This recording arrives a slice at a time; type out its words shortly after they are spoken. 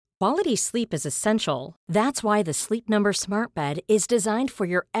Quality sleep is essential. That's why the Sleep Number Smart Bed is designed for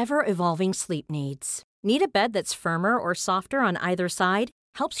your ever-evolving sleep needs. Need a bed that's firmer or softer on either side?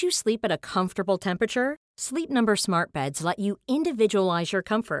 Helps you sleep at a comfortable temperature? Sleep Number Smart Beds let you individualize your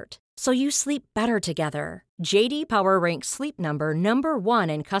comfort, so you sleep better together. J.D. Power ranks Sleep Number number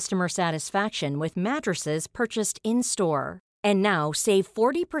one in customer satisfaction with mattresses purchased in-store. And now, save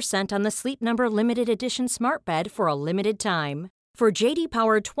 40% on the Sleep Number Limited Edition Smart Bed for a limited time. For J.D.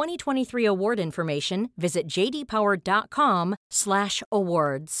 Power 2023 award information, visit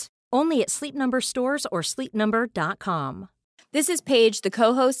jdpower.com/awards. Only at Sleep Number stores or sleepnumber.com. This is Paige, the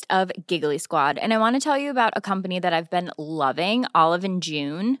co-host of Giggly Squad, and I want to tell you about a company that I've been loving, Olive &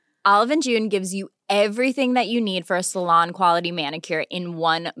 June. Olive & June gives you everything that you need for a salon-quality manicure in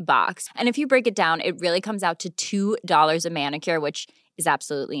one box. And if you break it down, it really comes out to $2 a manicure, which is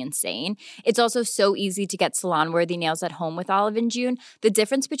absolutely insane. It's also so easy to get salon-worthy nails at home with Olive & June. The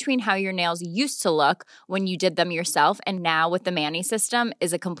difference between how your nails used to look when you did them yourself and now with the Mani system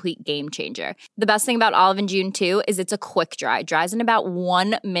is a complete game changer. The best thing about Olive & June, too, is it's a quick dry. Dries in about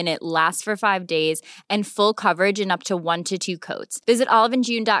 1 minute, lasts for 5 days, and full coverage in up to 1 to 2 coats. Visit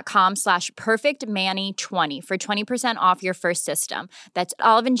oliveandjune.com/perfectmani20 for 20% off your first system. That's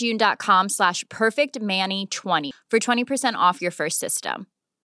oliveandjune.com/perfectmani20 for 20% off your first system.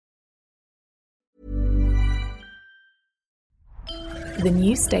 The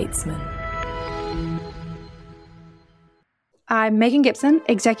New Statesman. I'm Megan Gibson,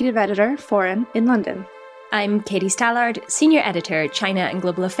 Executive Editor, Foreign in London. I'm Katie Stallard, Senior Editor, China and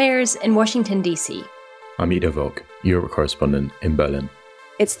Global Affairs in Washington, D.C. I'm Ido Volk, Europe Correspondent in Berlin.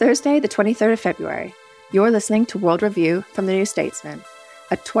 It's Thursday, the 23rd of February. You're listening to World Review from The New Statesman,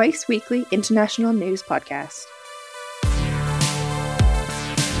 a twice-weekly international news podcast.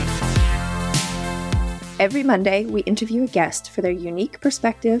 Every Monday, we interview a guest for their unique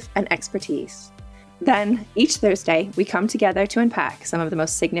perspective and expertise. Then, each Thursday, we come together to unpack some of the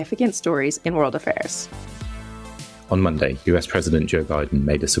most significant stories in world affairs. On Monday, US President Joe Biden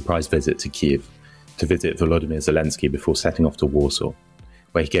made a surprise visit to Kyiv to visit Volodymyr Zelensky before setting off to Warsaw,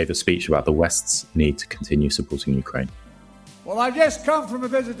 where he gave a speech about the West's need to continue supporting Ukraine. Well, I've just come from a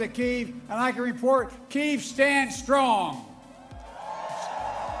visit to Kyiv, and I can report Kyiv stands strong.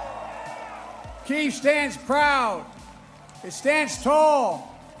 Kyiv stands proud, it stands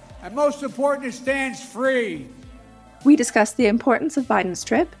tall, and most important, it stands free. We discuss the importance of Biden's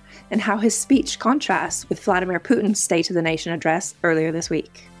trip and how his speech contrasts with Vladimir Putin's State of the Nation address earlier this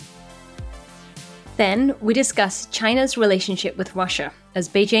week. Then we discuss China's relationship with Russia as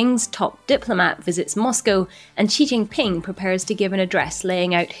Beijing's top diplomat visits Moscow and Xi Jinping prepares to give an address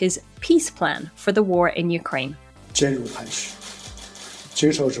laying out his peace plan for the war in Ukraine.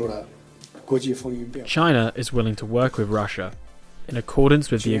 China is willing to work with Russia in accordance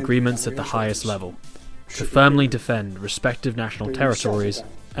with the agreements at the highest level to firmly defend respective national territories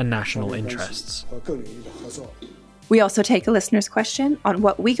and national interests. We also take a listener's question on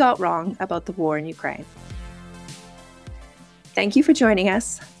what we got wrong about the war in Ukraine. Thank you for joining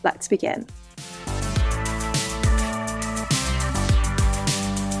us. Let's begin.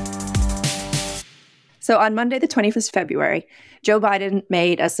 So on Monday, the 21st of February, Joe Biden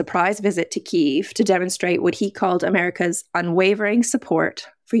made a surprise visit to Kyiv to demonstrate what he called America's unwavering support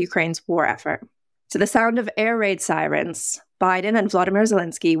for Ukraine's war effort. To the sound of air raid sirens, Biden and Volodymyr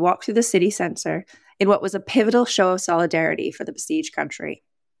Zelensky walked through the city center in what was a pivotal show of solidarity for the besieged country.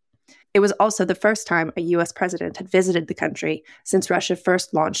 It was also the first time a US president had visited the country since Russia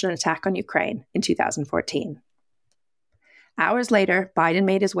first launched an attack on Ukraine in 2014. Hours later, Biden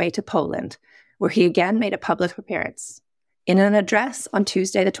made his way to Poland, where he again made a public appearance. In an address on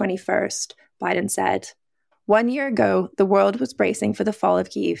Tuesday, the 21st, Biden said, "1 year ago, the world was bracing for the fall of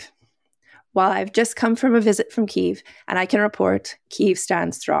Kyiv. While I've just come from a visit from Kyiv, and I can report, Kyiv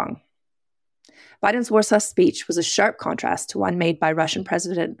stands strong." Biden's Warsaw speech was a sharp contrast to one made by Russian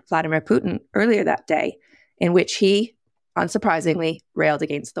President Vladimir Putin earlier that day, in which he, unsurprisingly, railed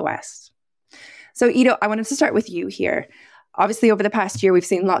against the West. So, Ido, I wanted to start with you here. Obviously, over the past year, we've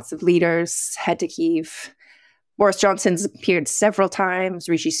seen lots of leaders head to Kyiv. Boris Johnson's appeared several times.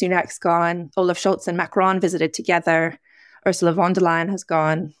 Rishi Sunak's gone. Olaf Scholz and Macron visited together. Ursula von der Leyen has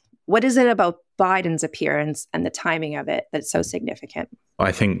gone. What is it about Biden's appearance and the timing of it that's so significant?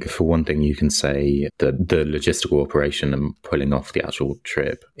 I think, for one thing, you can say that the logistical operation and pulling off the actual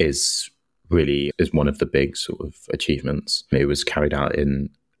trip is one of the big sort of achievements. It was carried out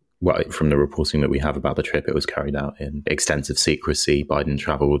from the reporting that we have about the trip, it was carried out in extensive secrecy. Biden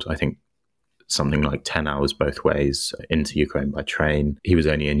travelled, I think, something like 10 hours both ways into Ukraine by train. He was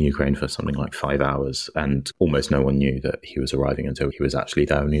only in Ukraine for something like 5 hours, and almost no one knew that he was arriving until he was actually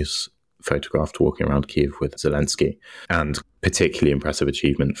there, and he was photographed walking around Kyiv with Zelensky. And particularly impressive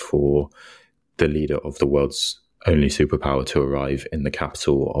achievement for the leader of the world's only superpower to arrive in the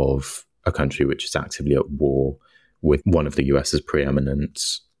capital of a country which is actively at war with one of the US's preeminent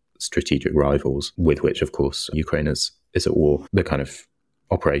strategic rivals, with which, of course, Ukraine is at war. The kind of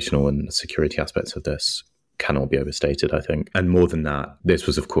operational and security aspects of this cannot be overstated, I think. And more than that, this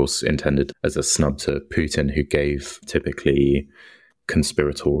was, of course, intended as a snub to Putin, who gave typically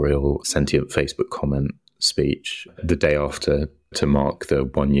conspiratorial, sentient Facebook comment speech the day after to mark the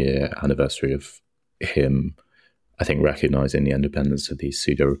 1-year anniversary of him, I think, recognizing the independence of these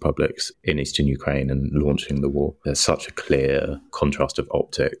pseudo-republics in eastern Ukraine and launching the war. There's such a clear contrast of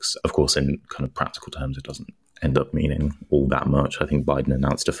optics. Of course, in kind of practical terms, it doesn't end up meaning all that much. I think Biden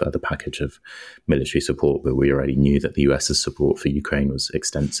announced a further package of military support, but we already knew that the US's support for Ukraine was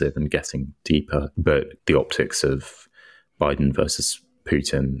extensive and getting deeper. But the optics of Biden versus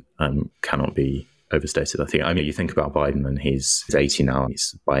Putin cannot be overstated, I think. I mean, you think about Biden, and he's 80 now.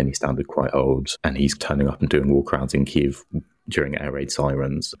 He's by any standard quite old, and he's turning up and doing walkarounds in Kyiv during air raid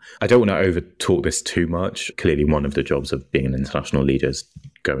sirens. I don't want to over-talk this too much. Clearly, one of the jobs of being an international leader is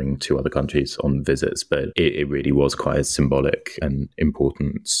going to other countries on visits, but it really was quite a symbolic and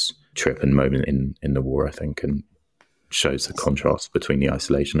important trip and moment in the war, I think, and shows the contrast between the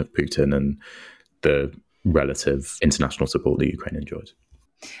isolation of Putin and the relative international support that Ukraine enjoyed.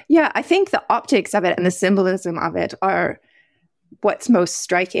 Yeah, I think the optics of it and the symbolism of it are what's most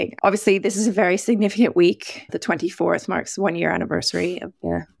striking. Obviously, this is a very significant week. The 24th marks the 1-year anniversary of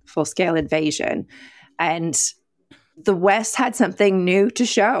the full-scale invasion. And the West had something new to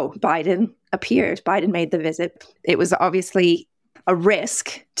show. Biden appeared. Biden made the visit. It was obviously a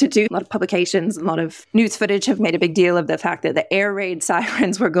risk to do. A lot of publications, a lot of news footage have made a big deal of the fact that the air raid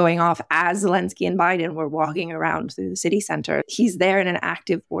sirens were going off as Zelensky and Biden were walking around through the city center. He's there in an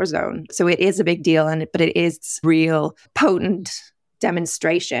active war zone. So it is a big deal, but it is real potent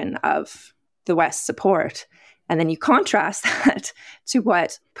demonstration of the West's support. And then you contrast that to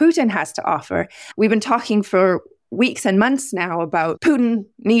what Putin has to offer. We've been talking for weeks and months now about Putin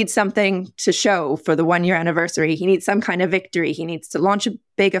needs something to show for the 1-year anniversary. He needs some kind of victory. He needs to launch a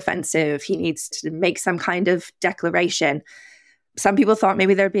big offensive. He needs to make some kind of declaration. Some people thought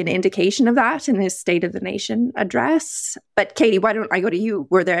maybe there'd be an indication of that in his State of the Nation address. But Katie, why don't I go to you?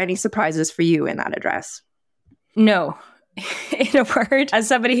 Were there any surprises for you in that address? No. In a word, as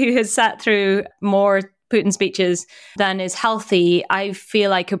somebody who has sat through more Putin speeches than is healthy, I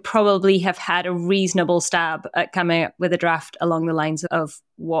feel I could probably have had a reasonable stab at coming up with a draft along the lines of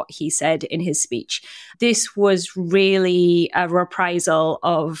what he said in his speech. This was really a reprisal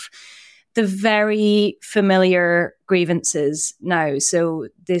of the very familiar grievances now. So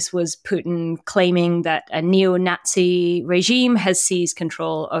this was Putin claiming that a neo-Nazi regime has seized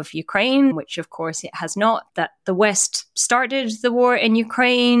control of Ukraine, which of course it has not, that the West started the war in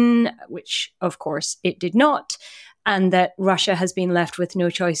Ukraine, which of course it did not, and that Russia has been left with no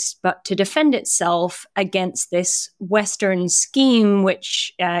choice but to defend itself against this Western scheme,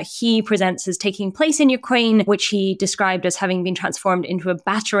 which he presents as taking place in Ukraine, which he described as having been transformed into a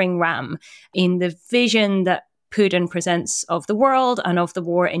battering ram in the vision that Putin presents of the world and of the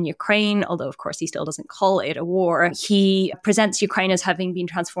war in Ukraine, although of course he still doesn't call it a war. He presents Ukraine as having been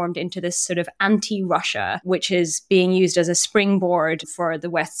transformed into this sort of anti-Russia, which is being used as a springboard for the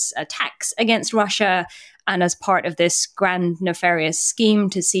West's attacks against Russia and as part of this grand nefarious scheme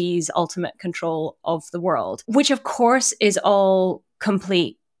to seize ultimate control of the world, which of course is all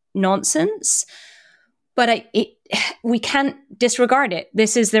complete nonsense. But we can't disregard it.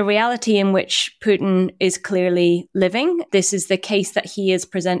 This is the reality in which Putin is clearly living. This is the case that he is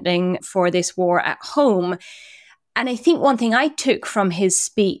presenting for this war at home. And I think one thing I took from his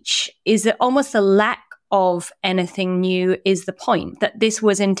speech is that almost the lack of anything new is the point, that this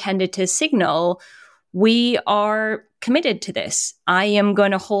was intended to signal we are committed to this. I am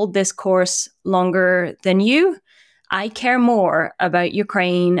going to hold this course longer than you. I care more about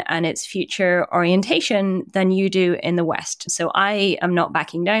Ukraine and its future orientation than you do in the West. So I am not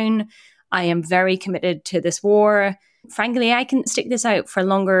backing down. I am very committed to this war. Frankly, I can stick this out for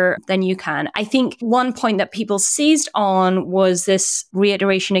longer than you can. I think one point that people seized on was this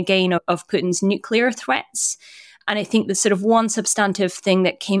reiteration again of Putin's nuclear threats. And I think the sort of one substantive thing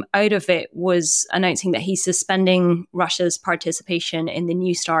that came out of it was announcing that he's suspending Russia's participation in the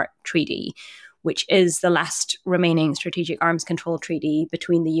New START treaty, which is the last remaining strategic arms control treaty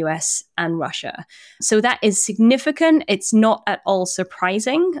between the US and Russia. So that is significant. It's not at all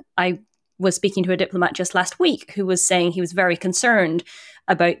surprising. I was speaking to a diplomat just last week who was saying he was very concerned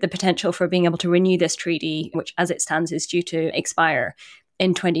about the potential for being able to renew this treaty, which as it stands is due to expire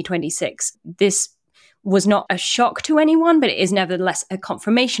in 2026. This was not a shock to anyone, but it is nevertheless a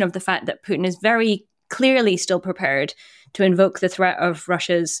confirmation of the fact that Putin is very clearly still prepared to invoke the threat of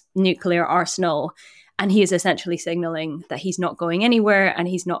Russia's nuclear arsenal. And he is essentially signaling that he's not going anywhere and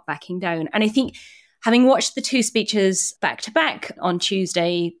he's not backing down. And I think having watched the two speeches back to back on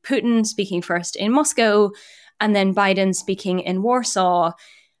Tuesday, Putin speaking first in Moscow and then Biden speaking in Warsaw,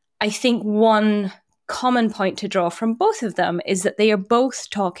 I think one common point to draw from both of them is that they are both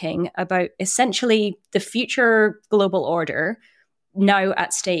talking about essentially the future global order now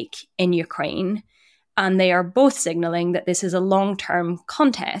at stake in Ukraine. And they are both signaling that this is a long-term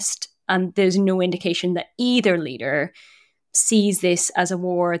contest, and there's no indication that either leader sees this as a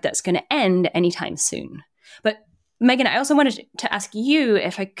war that's going to end anytime soon. But Megan, I also wanted to ask you,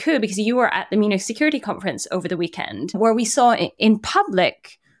 if I could, because you were at the Munich Security Conference over the weekend, where we saw in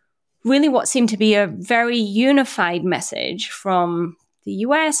public really what seemed to be a very unified message from the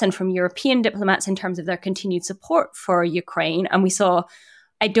US and from European diplomats in terms of their continued support for Ukraine. And we saw,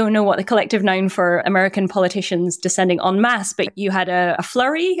 I don't know what the collective noun for American politicians descending en masse, but you had a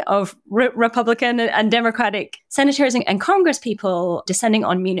flurry of Republican and Democratic senators and Congress people descending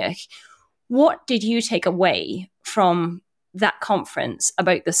on Munich. What did you take away from that conference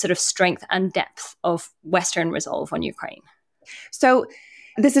about the sort of strength and depth of Western resolve on Ukraine? So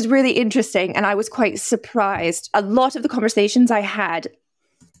this is really interesting, and I was quite surprised. A lot of the conversations I had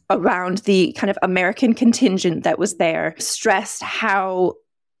around the kind of American contingent that was there stressed how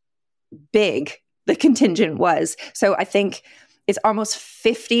big the contingent was. So I think it's almost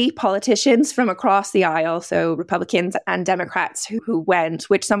 50 politicians from across the aisle, so Republicans and Democrats who went,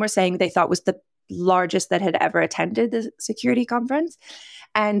 which some were saying they thought was the largest that had ever attended the security conference.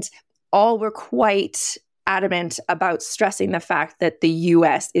 And all were quite adamant about stressing the fact that the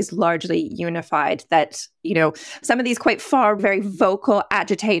US is largely unified, that, you know, some of these quite far, very vocal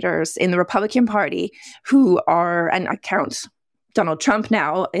agitators in the Republican Party who are, and I count Donald Trump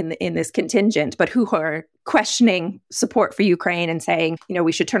now in this contingent, but who are questioning support for Ukraine and saying, you know,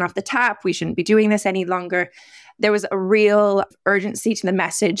 we should turn off the tap, we shouldn't be doing this any longer. There was a real urgency to the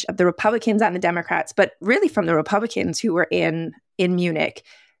message of the Republicans and the Democrats, but really from the Republicans who were in Munich,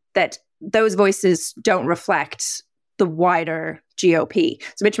 that those voices don't reflect the wider GOP.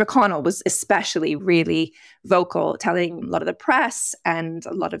 So Mitch McConnell was especially really vocal, telling a lot of the press and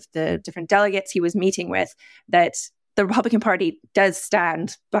a lot of the different delegates he was meeting with that the Republican Party does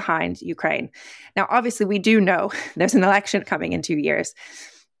stand behind Ukraine. Now, obviously, we do know there's an election coming in 2 years,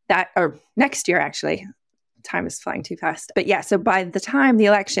 or next year, actually. Time is flying too fast. But yeah, so by the time the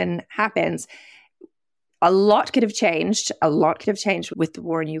election happens, a lot could have changed. A lot could have changed with the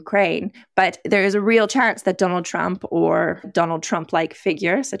war in Ukraine. But there is a real chance that Donald Trump or Donald Trump-like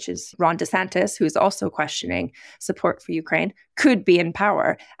figures, such as Ron DeSantis, who is also questioning support for Ukraine, could be in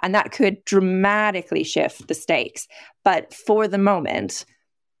power. And that could dramatically shift the stakes. But for the moment,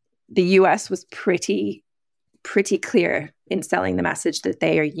 the US was pretty clear in selling the message that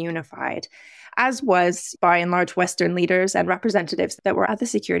they are unified, as was by and large Western leaders and representatives that were at the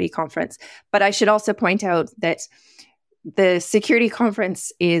security conference. But I should also point out that the security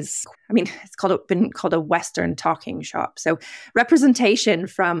conference is, it's been called a Western talking shop. So representation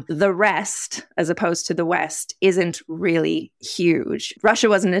from the rest, as opposed to the West, isn't really huge. Russia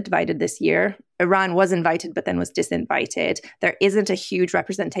wasn't invited this year. Iran was invited, but then was disinvited. There isn't a huge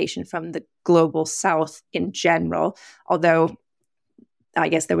representation from the global South in general, although I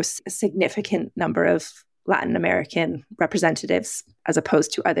guess there was a significant number of Latin American representatives as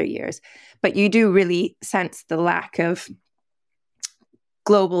opposed to other years. But you do really sense the lack of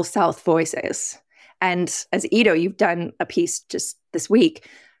global South voices. And as Ido, you've done a piece just this week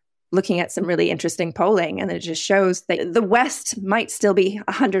looking at some really interesting polling, and it just shows that the West might still be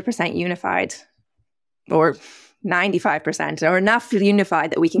 100% unified, or 95%, or enough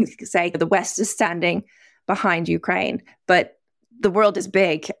unified that we can say the West is standing behind Ukraine. But the world is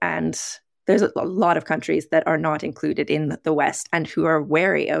big, and there's a lot of countries that are not included in the West and who are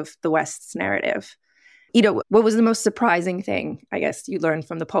wary of the West's narrative. Ido, what was the most surprising thing, I guess, you learned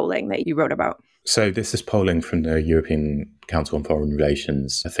from the polling that you wrote about? So this is polling from the European Council on Foreign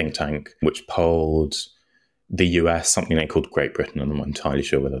Relations, a think tank, which polled the US, something they called Great Britain, and I'm not entirely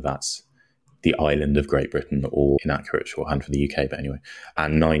sure whether that's the island of Great Britain, or inaccurate shorthand for the UK, but anyway,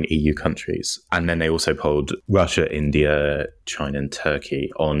 and 9 EU countries. And then they also polled Russia, India, China, and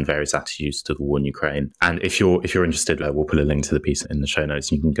Turkey on various attitudes to the war in Ukraine. And if you're interested, we'll put a link to the piece in the show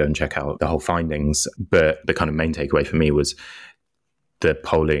notes. You can go and check out the whole findings. But the kind of main takeaway for me was the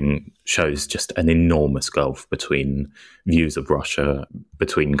polling shows just an enormous gulf between views of Russia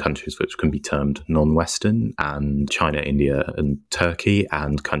between countries which can be termed non-Western, and China, India and Turkey,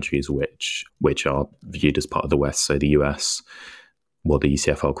 and countries which are viewed as part of the West, so the US, what the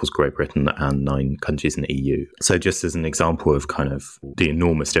ECFR calls Great Britain, and 9 countries in the EU. So just as an example of kind of the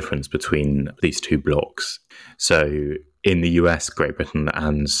enormous difference between these two blocks. So in the US, Great Britain,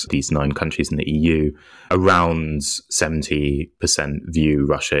 and these 9 countries in the EU, around 70% view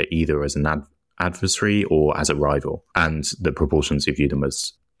Russia either as an adversary or as a rival. And the proportions who view them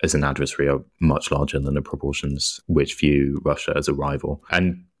as an adversary are much larger than the proportions which view Russia as a rival.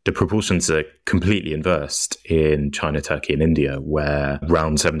 And the proportions are completely inversed in China, Turkey, and India, where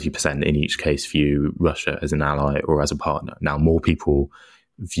around 70% in each case view Russia as an ally or as a partner. Now,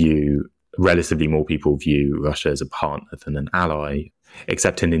 relatively more people view Russia as a partner than an ally,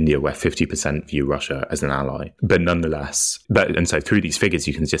 except in India, where 50% view Russia as an ally. But nonetheless, and so through these figures,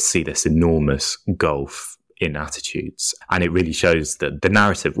 you can just see this enormous gulf in attitudes. And it really shows that the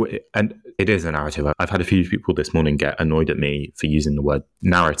narrative, and it is a narrative. I've had a few people this morning get annoyed at me for using the word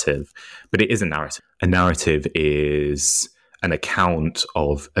narrative, but it is a narrative. A narrative is an account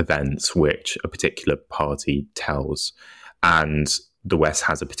of events which a particular party tells. And the West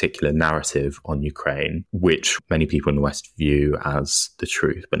has a particular narrative on Ukraine, which many people in the West view as the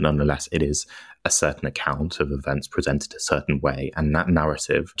truth. But nonetheless, it is a certain account of events presented a certain way. And that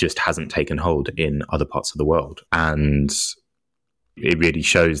narrative just hasn't taken hold in other parts of the world. And it really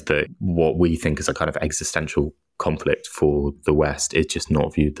shows that what we think is a kind of existential conflict for the West is just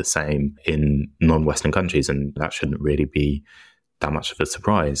not viewed the same in non-Western countries. And that shouldn't really be that much of a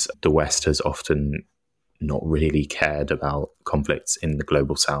surprise. The West has often not really cared about conflicts in the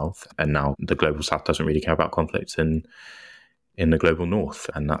global South. And now the global South doesn't really care about conflicts in the global North.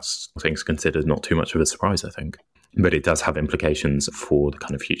 And that's things considered not too much of a surprise, I think. But it does have implications for the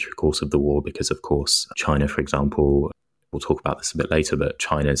kind of future course of the war, because, of course, China, for example, we'll talk about this a bit later, but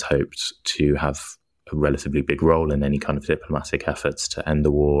China's hoped to have a relatively big role in any kind of diplomatic efforts to end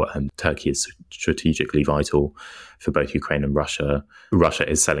the war. And Turkey is strategically vital for both Ukraine and Russia. Russia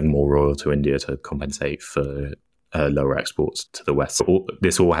is selling more oil to India to compensate for lower exports to the West. So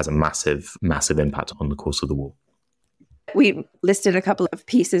this all has a massive, massive impact on the course of the war. We listed a couple of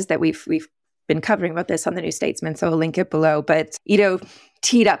pieces that we've been covering about this on the New Statesman, so I'll link it below. But,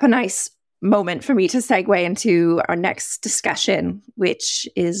 teed up a nice moment for me to segue into our next discussion, which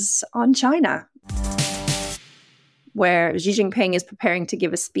is on China, where Xi Jinping is preparing to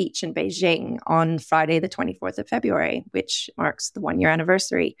give a speech in Beijing on Friday, the 24th of February, which marks the 1-year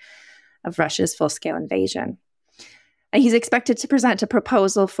anniversary of Russia's full-scale invasion. And he's expected to present a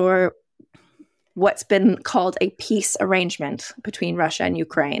proposal for what's been called a peace arrangement between Russia and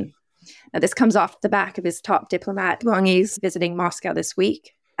Ukraine. Now, this comes off the back of his top diplomat, Wang Yi's, visiting Moscow this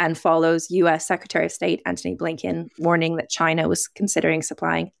week, and follows U.S. Secretary of State Antony Blinken warning that China was considering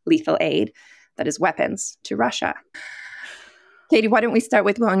supplying lethal aid, that is, weapons, to Russia. Katie, why don't we start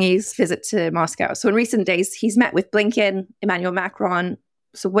with Wang Yi's visit to Moscow? So in recent days, he's met with Blinken, Emmanuel Macron.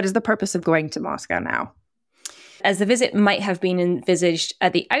 So what is the purpose of going to Moscow now? As the visit might have been envisaged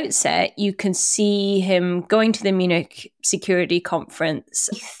at the outset, you can see him going to the Munich Security Conference.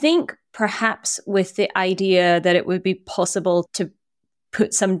 I think perhaps with the idea that it would be possible to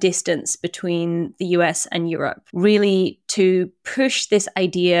put some distance between the US and Europe, really to push this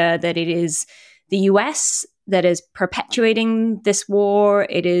idea that it is the US that is perpetuating this war.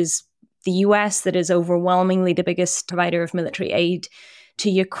 It is the US that is overwhelmingly the biggest provider of military aid to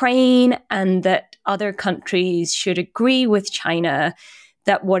Ukraine, and that other countries should agree with China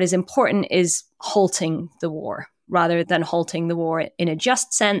that what is important is halting the war, rather than halting the war in a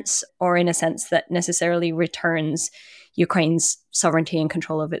just sense or in a sense that necessarily returns Ukraine's sovereignty and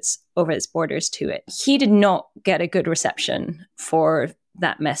control of over its borders to it. He did not get a good reception for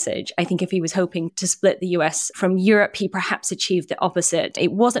that message. I think if he was hoping to split the US from Europe, he perhaps achieved the opposite.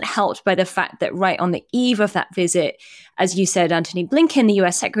 It wasn't helped by the fact that right on the eve of that visit, as you said, Antony Blinken, the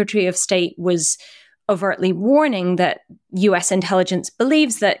US Secretary of State, was overtly warning that US intelligence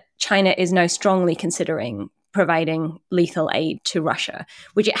believes that China is now strongly considering providing lethal aid to Russia,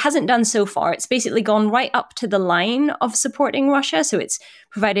 which it hasn't done so far. It's basically gone right up to the line of supporting Russia. So it's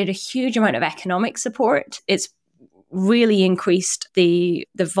provided a huge amount of economic support. It's really increased the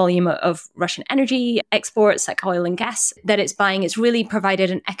volume of Russian energy exports, like oil and gas, that it's buying. It's really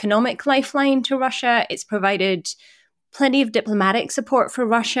provided an economic lifeline to Russia. It's provided plenty of diplomatic support for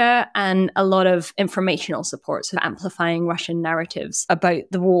Russia and a lot of informational support, so amplifying Russian narratives about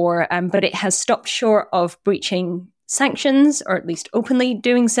the war. But it has stopped short of breaching sanctions, or at least openly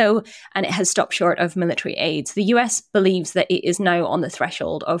doing so, and it has stopped short of military aid. The US believes that it is now on the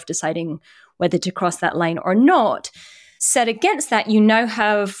threshold of deciding whether to cross that line or not. Set against that, you now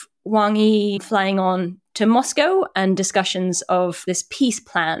have Wang Yi flying on to Moscow and discussions of this peace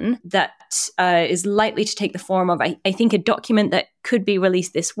plan that is likely to take the form of, I think, a document that could be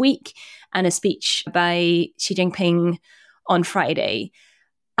released this week and a speech by Xi Jinping on Friday.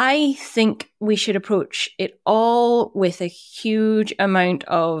 I think we should approach it all with a huge amount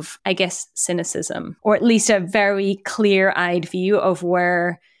of, I guess, cynicism, or at least a very clear-eyed view of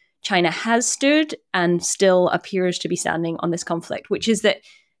where China has stood and still appears to be standing on this conflict, which is that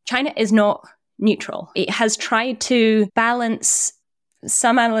China is not neutral. It has tried to balance,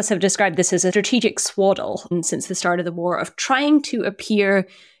 some analysts have described this as a strategic swaddle since the start of the war, of trying to appear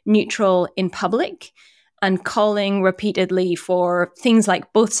neutral in public and calling repeatedly for things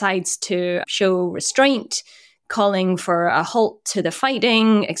like both sides to show restraint, calling for a halt to the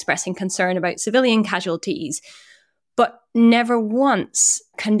fighting, expressing concern about civilian casualties, but never once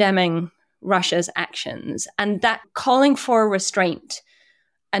condemning Russia's actions. And that calling for restraint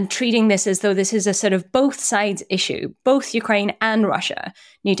and treating this as though this is a sort of both sides issue, both Ukraine and Russia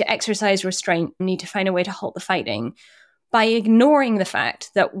need to exercise restraint, need to find a way to halt the fighting, by ignoring the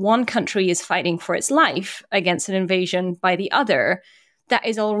fact that one country is fighting for its life against an invasion by the other, that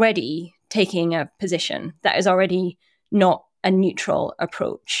is already taking a position, that is already not a neutral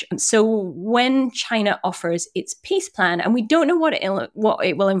approach. And so when China offers its peace plan, and we don't know what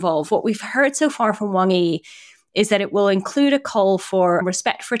it will involve, what we've heard so far from Wang Yi is that it will include a call for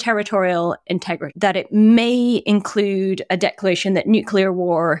respect for territorial integrity, that it may include a declaration that nuclear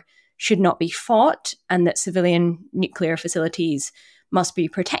war should not be fought and that civilian nuclear facilities must be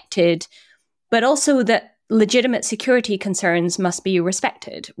protected, but also that legitimate security concerns must be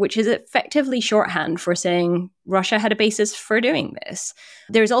respected, which is effectively shorthand for saying Russia had a basis for doing this.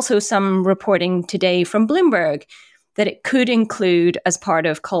 There's also some reporting today from Bloomberg that it could include, as part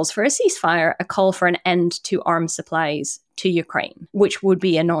of calls for a ceasefire, a call for an end to arms supplies to Ukraine, which would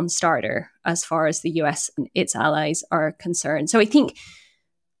be a non-starter as far as the US and its allies are concerned. So I think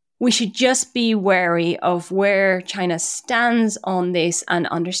we should just be wary of where China stands on this and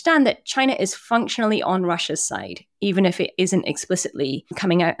understand that China is functionally on Russia's side, even if it isn't explicitly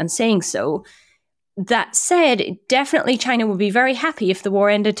coming out and saying so. That said, definitely China would be very happy if the war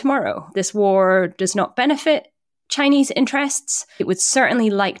ended tomorrow. This war does not benefit Chinese interests. It would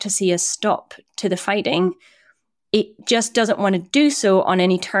certainly like to see a stop to the fighting. It just doesn't want to do so on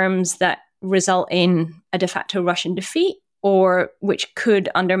any terms that result in a de facto Russian defeat, or which could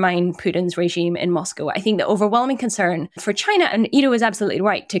undermine Putin's regime in Moscow. I think the overwhelming concern for China, and Ido is absolutely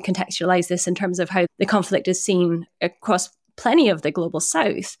right to contextualize this in terms of how the conflict is seen across plenty of the global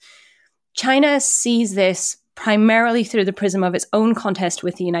south. China sees this primarily through the prism of its own contest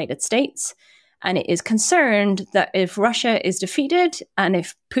with the United States, and it is concerned that if Russia is defeated and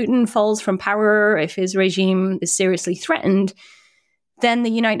if Putin falls from power, if his regime is seriously threatened, then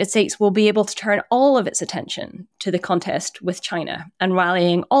the United States will be able to turn all of its attention to the contest with China and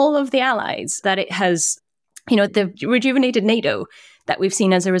rallying all of the allies that it has, the rejuvenated NATO that we've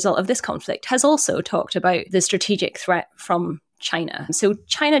seen as a result of this conflict has also talked about the strategic threat from China. So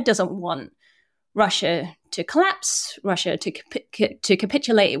China doesn't want Russia to collapse, Russia to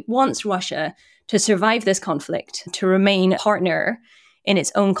capitulate. It wants Russia to survive this conflict, to remain a partner in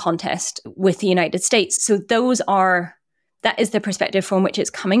its own contest with the United States. So that is the perspective from which it's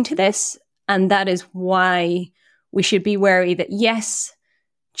coming to this. And that is why we should be wary that, yes,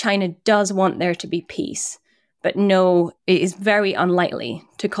 China does want there to be peace, but no, it is very unlikely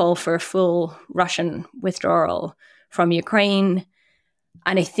to call for a full Russian withdrawal from Ukraine.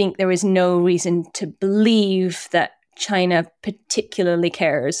 And I think there is no reason to believe that China particularly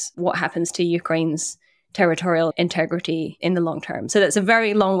cares what happens to Ukraine's territorial integrity in the long term. So that's a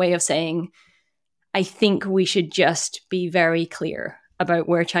very long way of saying, I think we should just be very clear about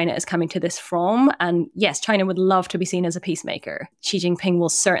where China is coming to this from. And yes, China would love to be seen as a peacemaker. Xi Jinping will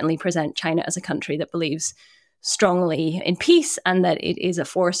certainly present China as a country that believes strongly in peace and that it is a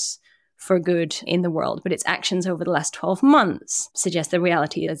force for good in the world. But its actions over the last 12 months suggest the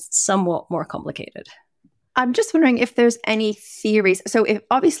reality is somewhat more complicated. I'm just wondering if there's any theories. So if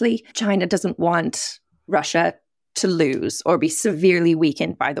obviously China doesn't want Russia to lose or be severely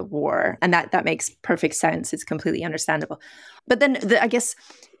weakened by the war. And that makes perfect sense. It's completely understandable. But then I guess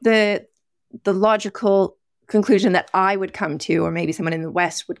the logical conclusion that I would come to, or maybe someone in the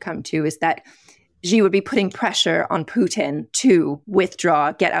West would come to, is that Xi would be putting pressure on Putin to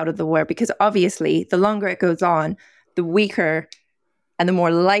withdraw, get out of the war, because obviously the longer it goes on, the weaker and the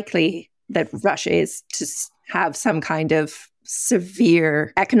more likely that Russia is to have some kind of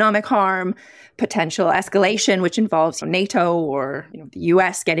severe economic harm, potential escalation, which involves NATO or the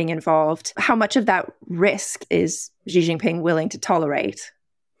US getting involved. How much of that risk is Xi Jinping willing to tolerate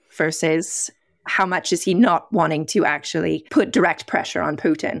versus how much is he not wanting to actually put direct pressure on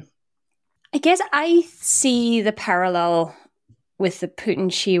Putin? I guess I see the parallel with the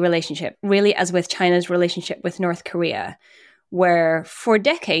Putin-Xi relationship really as with China's relationship with North Korea, where for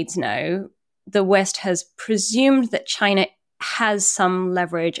decades now, the West has presumed that China has some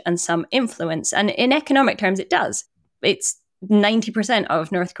leverage and some influence. And in economic terms, it does. It's 90%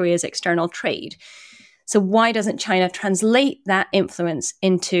 of North Korea's external trade. So why doesn't China translate that influence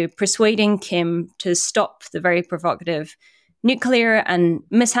into persuading Kim to stop the very provocative nuclear and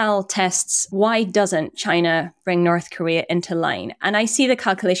missile tests? Why doesn't China bring North Korea into line? And I see the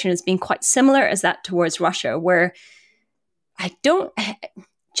calculation as being quite similar as that towards Russia, where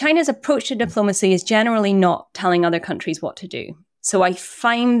China's approach to diplomacy is generally not telling other countries what to do. So I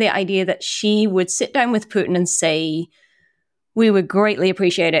find the idea that she would sit down with Putin and say, we would greatly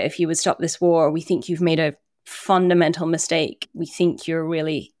appreciate it if you would stop this war. We think you've made a fundamental mistake. We think you're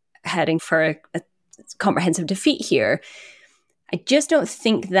really heading for a comprehensive defeat here. I just don't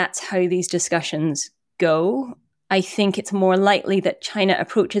think that's how these discussions go. I think it's more likely that China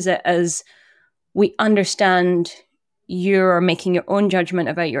approaches it as, we understand you're making your own judgment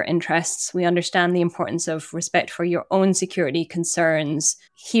about your interests. We understand the importance of respect for your own security concerns.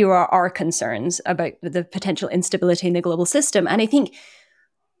 Here are our concerns about the potential instability in the global system. And I think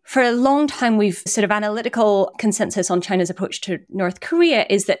for a long time, we've sort of analytical consensus on China's approach to North Korea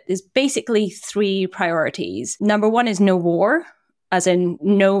is that there's basically three priorities. Number one is no war, as in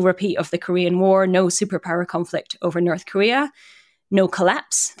no repeat of the Korean War, no superpower conflict over North Korea. No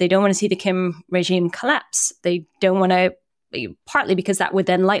collapse. They don't want to see the Kim regime collapse. They don't want to, partly because that would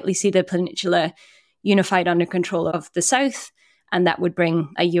then likely see the peninsula unified under control of the South, and that would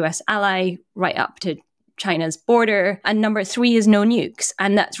bring a US ally right up to China's border. And number three is no nukes.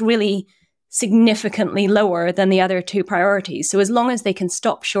 And that's really significantly lower than the other two priorities. So as long as they can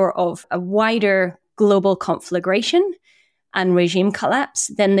stop short of a wider global conflagration and regime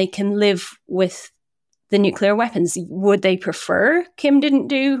collapse, then they can live with the nuclear weapons. Would they prefer Kim didn't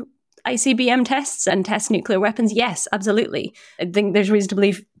do ICBM tests and test nuclear weapons? Yes, absolutely. I think there's reason to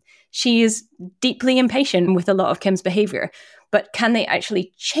believe she is deeply impatient with a lot of Kim's behavior. But can they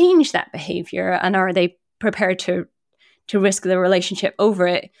actually change that behavior? And are they prepared to risk the relationship over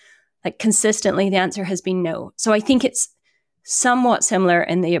it? Like consistently, the answer has been no. So I think it's somewhat similar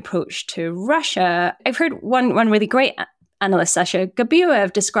in the approach to Russia. I've heard one really great analyst, Sasha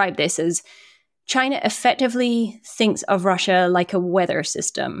Gabuev, describe this as China effectively thinks of Russia like a weather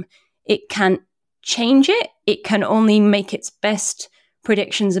system. It can't change it. It can only make its best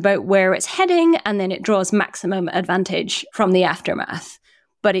predictions about where it's heading, and then it draws maximum advantage from the aftermath.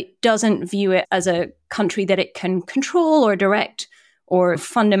 But it doesn't view it as a country that it can control or direct or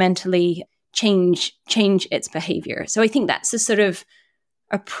fundamentally change its behavior. So I think that's the sort of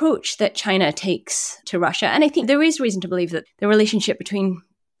approach that China takes to Russia. And I think there is reason to believe that the relationship between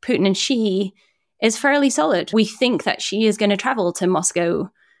Putin and Xi is fairly solid. We think that Xi is going to travel to Moscow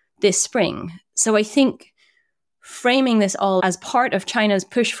this spring. So I think framing this all as part of China's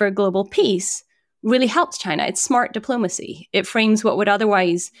push for global peace really helps China. It's smart diplomacy. It frames what would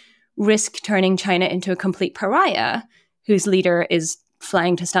otherwise risk turning China into a complete pariah, whose leader is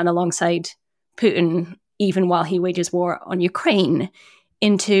flying to stand alongside Putin even while he wages war on Ukraine,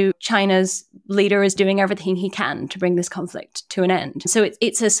 into China's leader is doing everything he can to bring this conflict to an end. So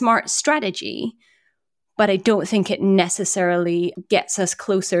it's a smart strategy, but I don't think it necessarily gets us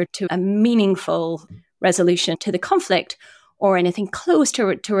closer to a meaningful resolution to the conflict or anything close to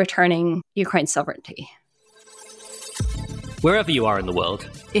returning Ukraine's sovereignty. Wherever you are in the world,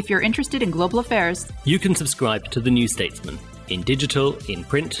 if you're interested in global affairs, you can subscribe to The New Statesman in digital, in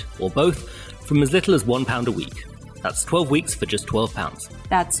print, or both from as little as £1 a week. That's 12 weeks for just £12.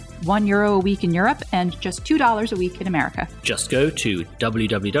 That's €1 a week in Europe and just $2 a week in America. Just go to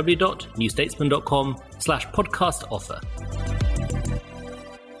www.newstatesman.com/podcast offer.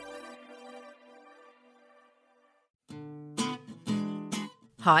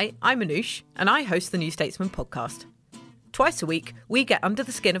 Hi, I'm Anoush, and I host the New Statesman podcast. Twice a week, we get under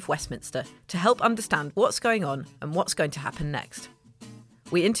the skin of Westminster to help understand what's going on and what's going to happen next.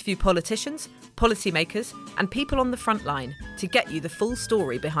 We interview politicians, policymakers, and people on the front line to get you the full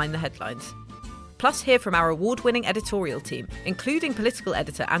story behind the headlines. Plus, hear from our award-winning editorial team, including political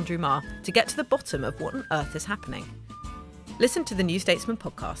editor Andrew Marr, to get to the bottom of what on earth is happening. Listen to the New Statesman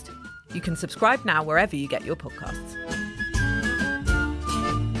podcast. You can subscribe now wherever you get your podcasts.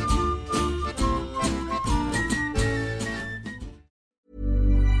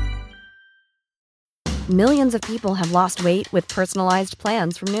 Millions of people have lost weight with personalized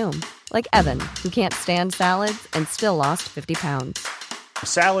plans from Noom. Like Evan, who can't stand salads and still lost 50 pounds.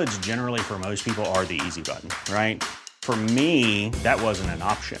 Salads generally for most people are the easy button, right? For me, that wasn't an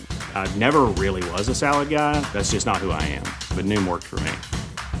option. I never really was a salad guy. That's just not who I am. But Noom worked for me.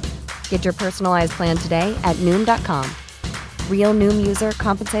 Get your personalized plan today at Noom.com. Real Noom user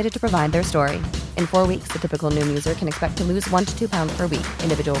compensated to provide their story. In 4 weeks, the typical Noom user can expect to lose 1 to 2 pounds per week.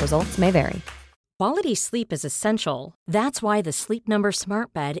 Individual results may vary. Quality sleep is essential. That's why the Sleep Number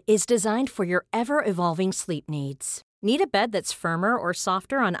Smart Bed is designed for your ever-evolving sleep needs. Need a bed that's firmer or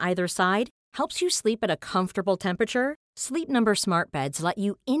softer on either side? Helps you sleep at a comfortable temperature? Sleep Number Smart Beds let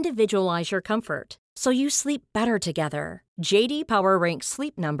you individualize your comfort, so you sleep better together. J.D. Power ranks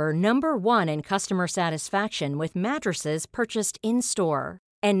Sleep Number number 1 in customer satisfaction with mattresses purchased in-store.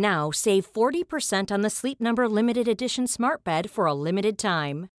 And now save 40% on the Sleep Number Limited Edition Smart Bed for a limited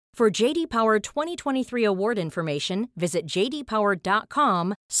time. For J.D. Power 2023 award information, visit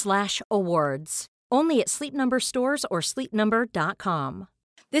jdpower.com/awards. Only at Sleep Number stores or sleepnumber.com.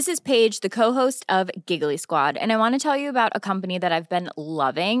 This is Paige, the co-host of Giggly Squad, and I want to tell you about a company that I've been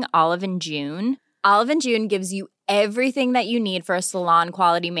loving, Olive & June. Olive & June gives you everything that you need for a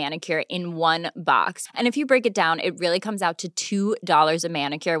salon-quality manicure in one box. And if you break it down, it really comes out to $2 a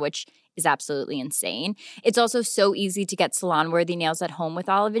manicure, which is absolutely insane. It's also so easy to get salon-worthy nails at home with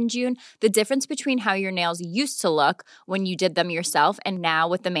Olive & June. The difference between how your nails used to look when you did them yourself and now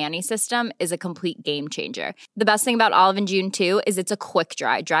with the Mani system is a complete game changer. The best thing about Olive & June, too, is it's a quick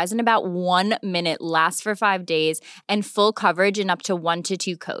dry. Dries in about 1 minute, lasts for 5 days, and full coverage in up to 1 to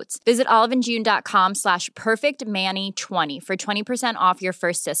 2 coats. Visit oliveandjune.com/perfectmani20 for 20% off your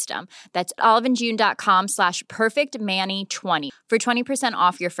first system. That's oliveandjune.com/perfectmani20 for 20%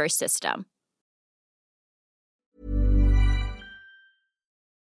 off your first system.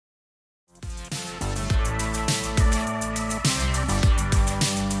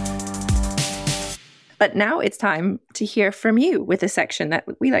 But now it's time to hear from you with a section that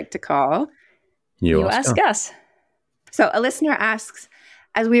we like to call You Ask Us. So a listener asks,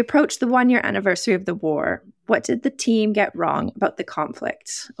 as we approach the 1-year anniversary of the war, what did the team get wrong about the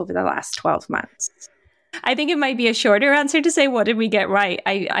conflict over the last 12 months? I think it might be a shorter answer to say, what did we get right?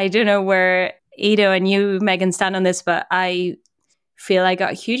 I don't know where Ido and you, Megan, stand on this, but I feel I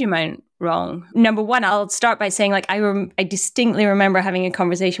got a huge amount wrong. Number one, I'll start by saying, I distinctly remember having a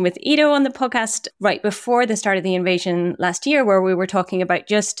conversation with Ido on the podcast right before the start of the invasion last year, where we were talking about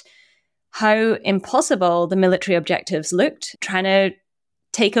just how impossible the military objectives looked, trying to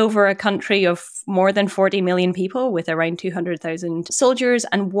take over a country of more than 40 million people with around 200,000 soldiers,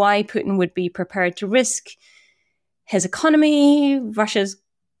 and why Putin would be prepared to risk his economy, Russia's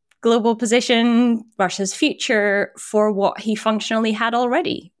global position, Russia's future for what he functionally had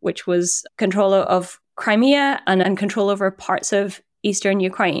already, which was control of Crimea and control over parts of eastern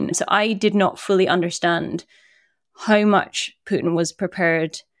Ukraine. So I did not fully understand how much Putin was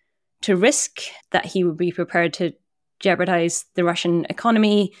prepared to risk, that he would be prepared to jeopardize the Russian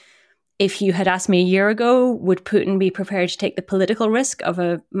economy. If you had asked me a year ago, would Putin be prepared to take the political risk of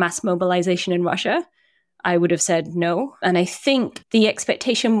a mass mobilization in Russia? I would have said no. And I think the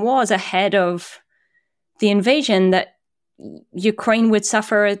expectation was ahead of the invasion that Ukraine would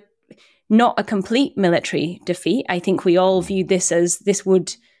suffer not a complete military defeat. I think we all viewed this as this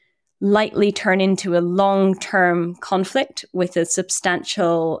would likely turn into a long-term conflict with a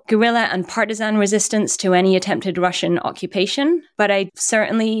substantial guerrilla and partisan resistance to any attempted Russian occupation. But I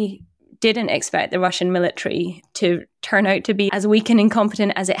certainly didn't expect the Russian military to turn out to be as weak and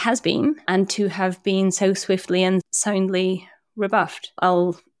incompetent as it has been, and to have been so swiftly and soundly rebuffed.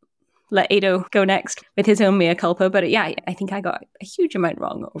 I'll let Ido go next with his own mea culpa, but yeah, I think I got a huge amount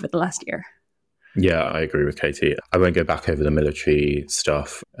wrong over the last year. Yeah, I agree with Katie. I won't go back over the military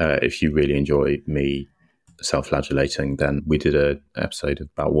stuff. If you really enjoy me self-flagellating, then we did an episode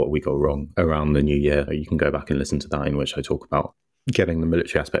about what we got wrong around the new year. You can go back and listen to that, in which I talk about getting the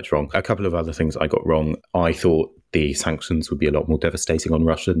military aspects wrong. A couple of other things I got wrong. I thought the sanctions would be a lot more devastating on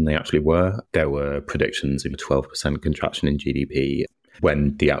Russia than they actually were. There were predictions of a 12% contraction in GDP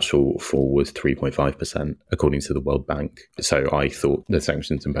when the actual fall was 3.5%, according to the World Bank. So I thought the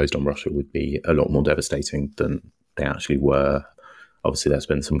sanctions imposed on Russia would be a lot more devastating than they actually were. Obviously, there's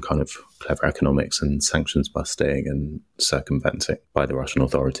been some kind of clever economics and sanctions busting and circumventing by the Russian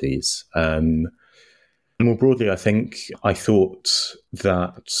authorities. More broadly, I thought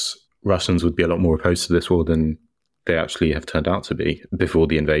that Russians would be a lot more opposed to this war than they actually have turned out to be. Before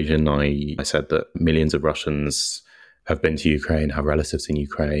the invasion, I said that millions of Russians have been to Ukraine, have relatives in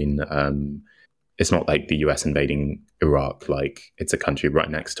Ukraine. it's not like the US invading Iraq. Like, it's a country right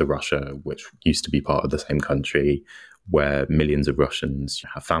next to Russia, which used to be part of the same country, where millions of Russians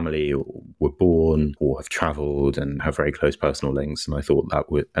have family or were born or have traveled and have very close personal links. And I thought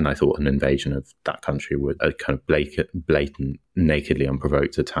an invasion of that country would, a kind of blatant, nakedly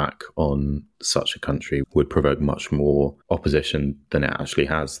unprovoked attack on such a country would provoke much more opposition than it actually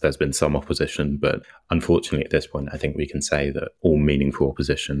has. There's been some opposition, but unfortunately at this point, I think we can say that all meaningful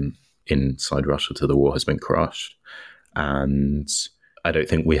opposition inside Russia to the war has been crushed. And I don't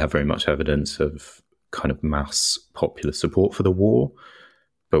think we have very much evidence of kind of mass popular support for the war,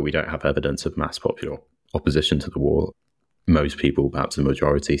 but we don't have evidence of mass popular opposition to the war. Most people, perhaps the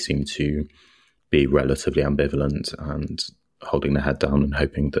majority, seem to be relatively ambivalent and holding their head down and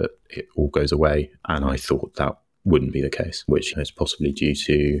hoping that it all goes away. And I thought that wouldn't be the case, which is possibly due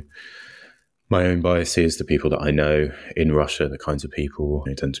to my own biases, the people that I know in Russia, the kinds of people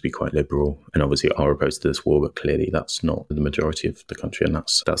who tend to be quite liberal and obviously are opposed to this war, but clearly that's not the majority of the country, and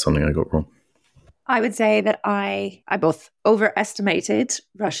that's something I got wrong. I would say that I both overestimated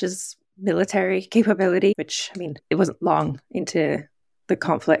Russia's military capability, which, I mean, it wasn't long into the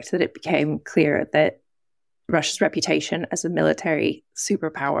conflict that it became clear that Russia's reputation as a military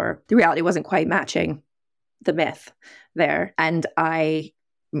superpower, the reality wasn't quite matching the myth there. And I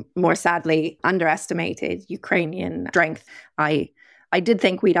more sadly underestimated Ukrainian strength. I did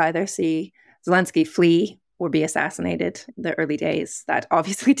think we'd either see Zelensky flee or be assassinated in the early days. That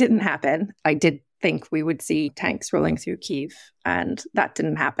obviously didn't happen. I did think we would see tanks rolling through Kyiv, and that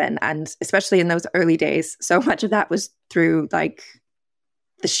didn't happen. And especially in those early days, so much of that was through like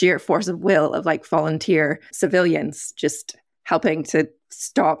the sheer force of will of like volunteer civilians just helping to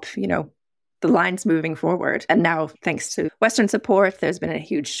stop, you know, the lines moving forward. And now, thanks to Western support, there's been a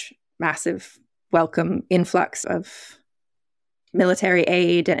huge, massive, welcome influx of military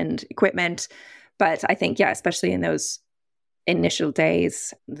aid and equipment. But I think, yeah, especially in those initial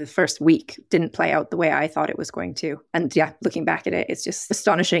days, the first week didn't play out the way I thought it was going to. And yeah, looking back at it, it's just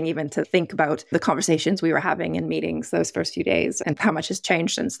astonishing even to think about the conversations we were having in meetings those first few days and how much has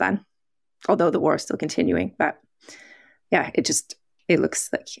changed since then, although the war is still continuing. But yeah, it looks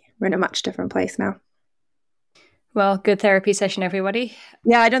like we're in a much different place now. Well, good therapy session, everybody.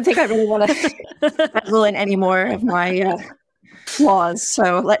 Yeah, I don't think I really want to meddle in any more of my flaws.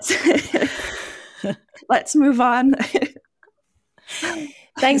 So let's move on.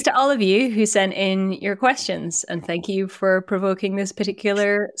 Thanks to all of you who sent in your questions, and thank you for provoking this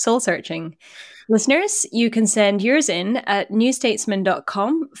particular soul searching. Listeners, you can send yours in at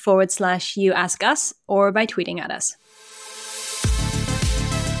newstatesman.com/you ask us or by tweeting at us.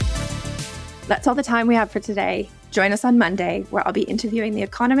 That's all the time we have for today. Join us on Monday, where I'll be interviewing the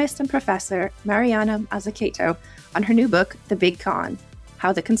economist and professor Mariana Mazzucato on her new book, The Big Con: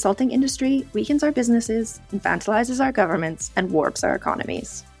 How the Consulting Industry Weakens Our Businesses, Infantilizes Our Governments, and Warps Our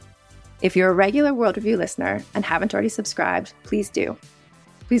Economies. If you're a regular World Review listener and haven't already subscribed, please do.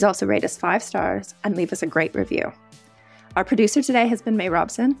 Please also rate us 5 stars and leave us a great review. Our producer today has been May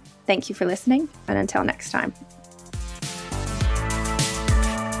Robson. Thank you for listening, and until next time.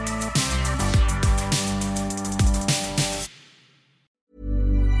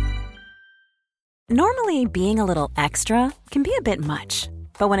 Normally, being a little extra can be a bit much,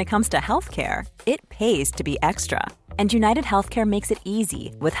 but when it comes to healthcare, it pays to be extra. And United Healthcare makes it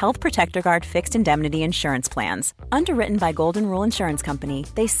easy with Health Protector Guard fixed indemnity insurance plans. Underwritten by Golden Rule Insurance Company,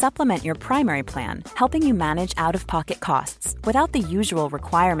 they supplement your primary plan, helping you manage out-of-pocket costs without the usual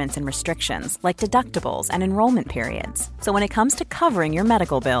requirements and restrictions like deductibles and enrollment periods. So when it comes to covering your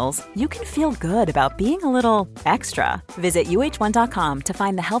medical bills, you can feel good about being a little extra. Visit uh1.com to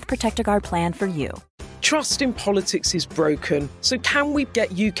find the Health Protector Guard plan for you. Trust in politics is broken, so can we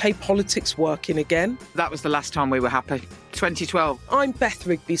get UK politics working again? That was the last time we were happy. 2012. I'm Beth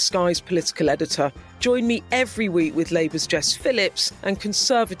Rigby, Sky's political editor. Join me every week with Labour's Jess Phillips and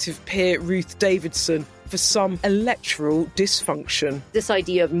Conservative peer Ruth Davidson for some electoral dysfunction. This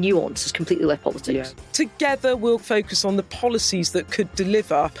idea of nuance is completely left politics. Yeah. Together we'll focus on the policies that could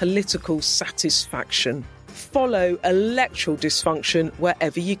deliver political satisfaction. Follow Electoral Dysfunction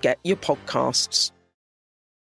wherever you get your podcasts.